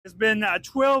It's been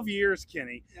 12 years,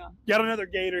 Kenny. Yeah. Got another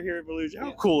Gator here at Volusia.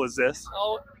 How cool is this?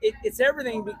 Oh, it's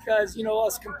everything because,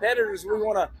 us competitors, we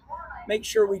want to make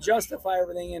sure we justify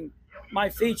everything. And my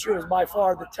feature is by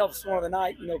far the toughest one of the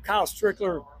night. Kyle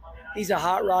Strickler, he's a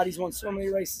hot rod. He's won so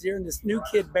many races here. And this new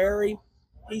kid, Barry,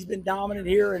 he's been dominant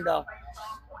here. And,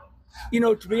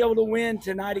 to be able to win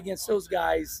tonight against those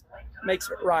guys makes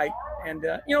it right. And,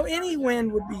 any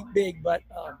win would be big. But,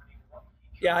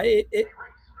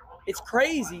 it's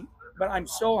crazy, but I'm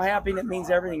so happy and it means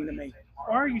everything to me.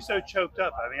 Why are you so choked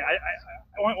up? I mean,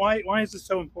 why is this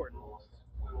so important?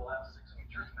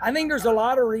 I think there's a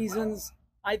lot of reasons.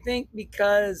 I think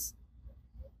because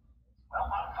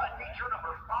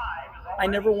I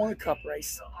never won a cup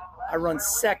race. I run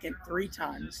second 3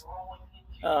 times.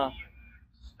 And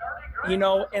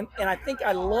I think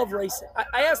I love racing.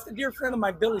 I asked a dear friend of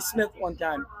mine, Billy Smith, one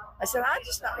time. I said, I'm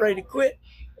just not ready to quit.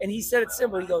 And he said it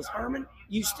simple. He goes, Herman,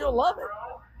 you still love it.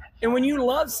 And when you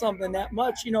love something that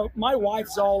much, my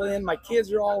wife's all in, my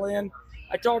kids are all in.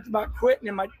 I talked about quitting,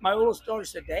 and my oldest daughter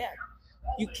said, Dad,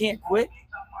 you can't quit.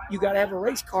 You got to have a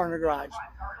race car in the garage.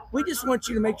 We just want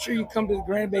you to make sure you come to the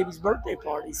grandbaby's birthday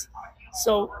parties.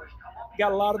 So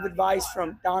got a lot of advice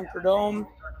from Don Perdome,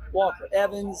 Walker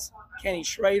Evans, Kenny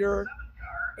Schrader.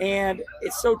 And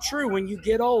it's so true. When you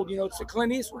get old, it's a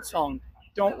Clint Eastwood song,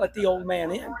 don't let the old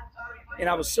man in. And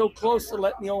I was so close to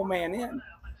letting the old man in.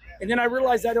 And then I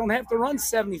realized I don't have to run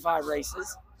 75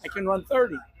 races. I can run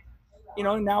 30.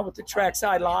 Now with the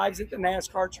trackside lives at the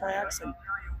NASCAR tracks. And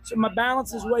so my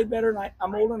balance is way better, and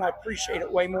I'm older, and I appreciate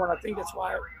it way more. And I think that's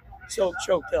why I'm so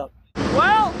choked up.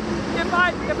 Well, if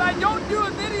I don't do a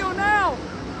video now,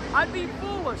 I'd be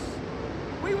foolish.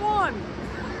 We won.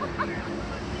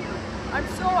 I'm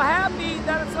so happy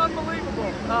that it's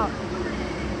unbelievable.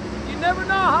 You never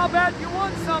know how bad you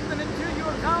want something until you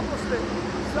accomplish it.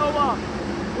 So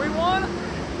we won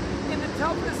in the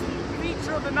toughest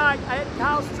feature of the night. I had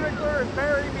Kyle Strickler and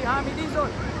Barry behind me. These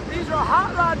are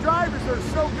hot rod drivers that are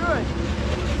so good.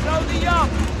 So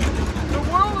the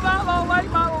World of Outlaw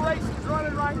late model race is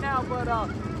running right now. But I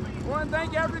want to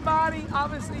thank everybody.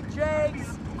 Obviously,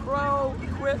 Jags, Crow,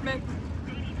 Equipment.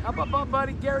 How about my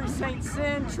buddy Gary St.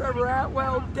 Cyr, Trevor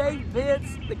Atwell, Dave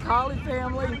Pitts, the Colley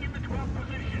family,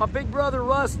 my big brother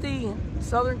Rusty,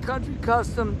 Southern Country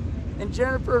Custom, and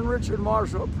Jennifer and Richard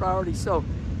Marshall at Priority. So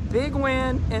big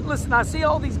win. And listen, I see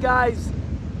all these guys.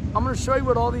 I'm going to show you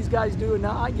what all these guys do, and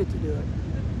now I get to do it.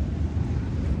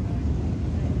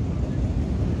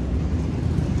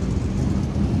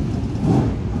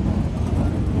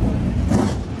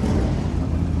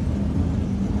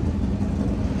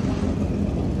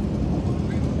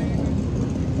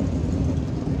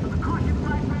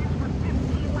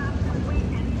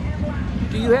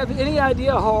 Do you have any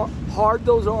idea how hard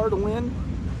those are to win?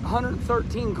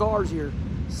 113 cars here.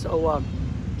 So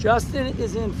Justin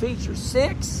is in feature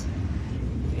 6.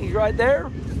 He's right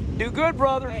there. Do good,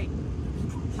 brother. Hey,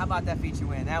 how about that feature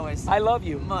win? That was I love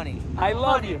you. Money. I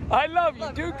love you. I love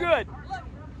you. Do good.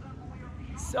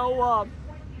 So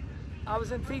I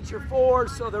was in feature 4,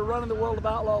 so they're running the World of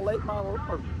Outlaw late model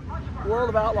or World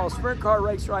of Outlaw sprint car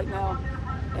race right now,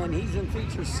 and he's in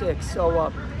feature 6.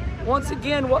 So once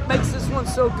again, what makes this one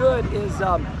so good is,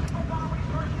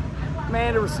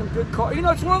 man, there was some good cars.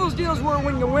 It's one of those deals where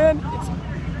when you win,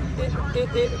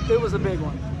 it was a big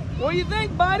one. What do you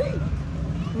think, buddy?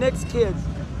 Nick's kids.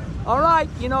 All right,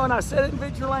 and I said it in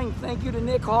Victor Lane. Thank you to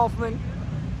Nick Hoffman,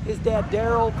 his dad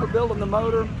Daryl for building the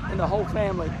motor, and the whole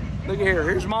family. Look at here.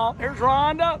 Here's Mom. Here's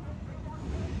Rhonda.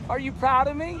 Are you proud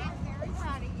of me? Very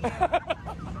proud of you.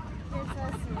 You're so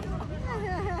sweet.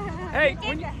 Hey,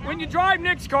 when you drive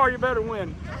Nick's car, you better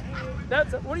win.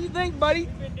 What do you think, buddy?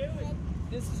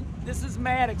 This is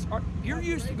Maddox. You're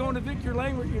used to going to Victor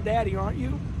Lane with your daddy, aren't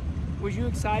you? Was you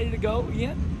excited to go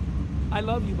again? I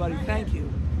love you, buddy. Thank you.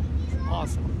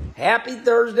 Awesome. Happy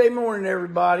Thursday morning,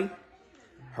 everybody.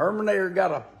 Herman Ayer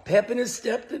got a pep in his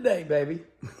step today, baby.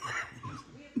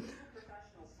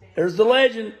 There's the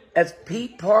legend. That's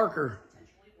Pete Parker,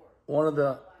 one of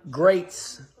the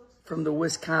greats from the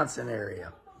Wisconsin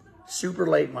area. Super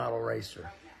late model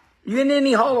racer. You in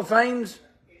any Hall of Fames?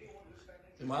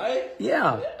 Am I?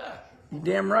 Yeah. You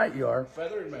damn right you are.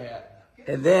 Feather in my hat.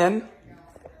 And then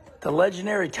the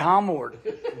legendary Tom Ward.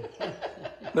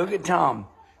 Look at Tom.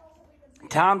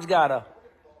 Tom's got a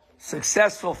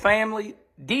successful family,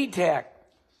 D-Tac,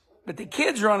 but the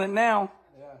kids run it now.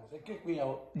 Yeah, they kicked me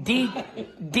out.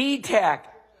 D-Tac.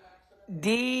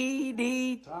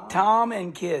 Tom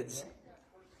and kids.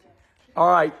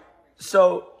 All right,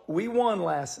 so we won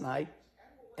last night,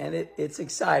 and it's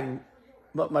exciting.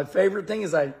 But my favorite thing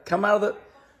is I come out of the,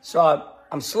 so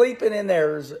I'm sleeping in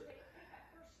there.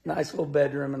 nice little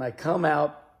bedroom, and I come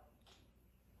out.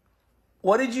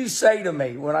 What did you say to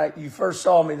me when you first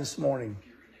saw me this morning?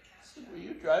 Were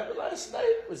you driving last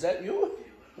night? Was that you?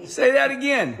 Say that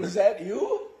again. Was that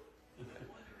you?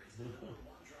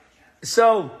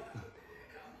 So,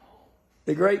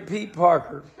 the great Pete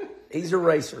Parker, he's a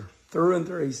racer through and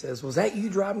through. He says, was that you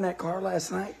driving that car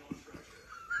last night?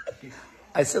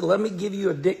 I said, let me give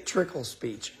you a Dick Trickle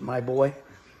speech, my boy.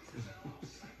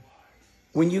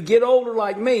 When you get older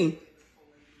like me,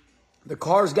 the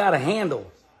car's got a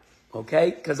handle, okay?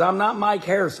 Because I'm not Mike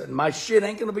Harrison. My shit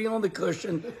ain't going to be on the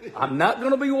cushion. I'm not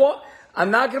going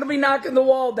to be knocking the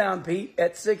wall down, Pete,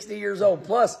 at 60 years old.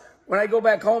 Plus, when I go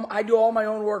back home, I do all my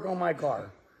own work on my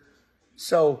car.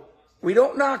 So we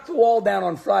don't knock the wall down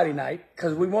on Friday night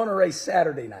because we want to race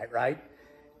Saturday night, right?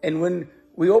 And when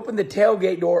we open the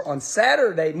tailgate door on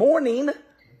Saturday morning,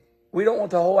 we don't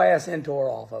want the whole ass end tore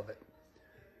off of it.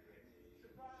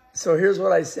 So here's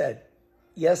what I said.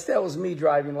 Yes, that was me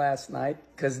driving last night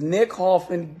because Nick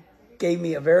Hoffman gave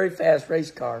me a very fast race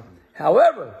car.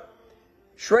 However,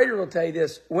 Schrader will tell you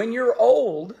this. When you're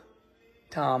old,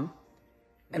 Tom,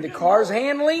 and the car's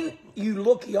handling, you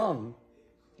look young.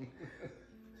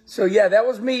 So, yeah, that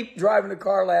was me driving the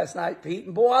car last night, Pete.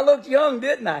 And, boy, I looked young,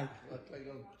 didn't I?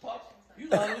 You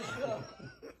like it.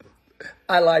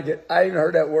 I like it. I haven't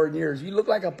heard that word in years. You look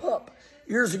like a pup.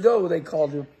 Years ago, they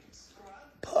called you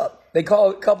pup. They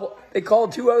called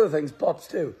two other things pups,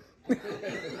 too.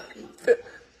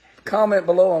 Comment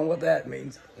below on what that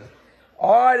means.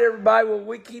 All right, everybody. Well,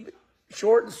 we keep it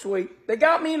short and sweet. They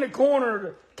got me in the corner of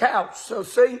the couch. So,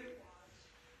 see?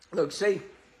 Look, see?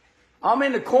 I'm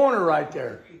in the corner right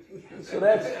there. So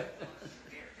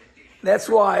that's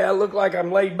why I look like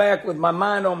I'm laid back with my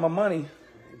mind on my money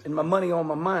and my money on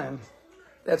my mind.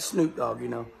 That's Snoop Dogg, you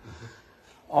know.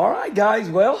 All right, guys.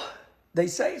 Well, they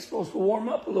say it's supposed to warm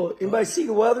up a little. Anybody see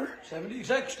the weather?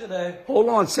 76 today. Hold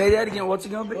on. Say that again. What's it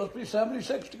going to be? Supposed to be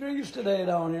 76 degrees today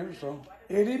down here, so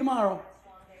 80 tomorrow.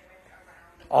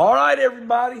 All right,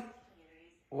 everybody.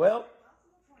 Well,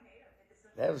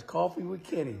 that was Coffee with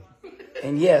Kenny.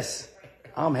 And yes,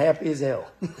 I'm happy as hell.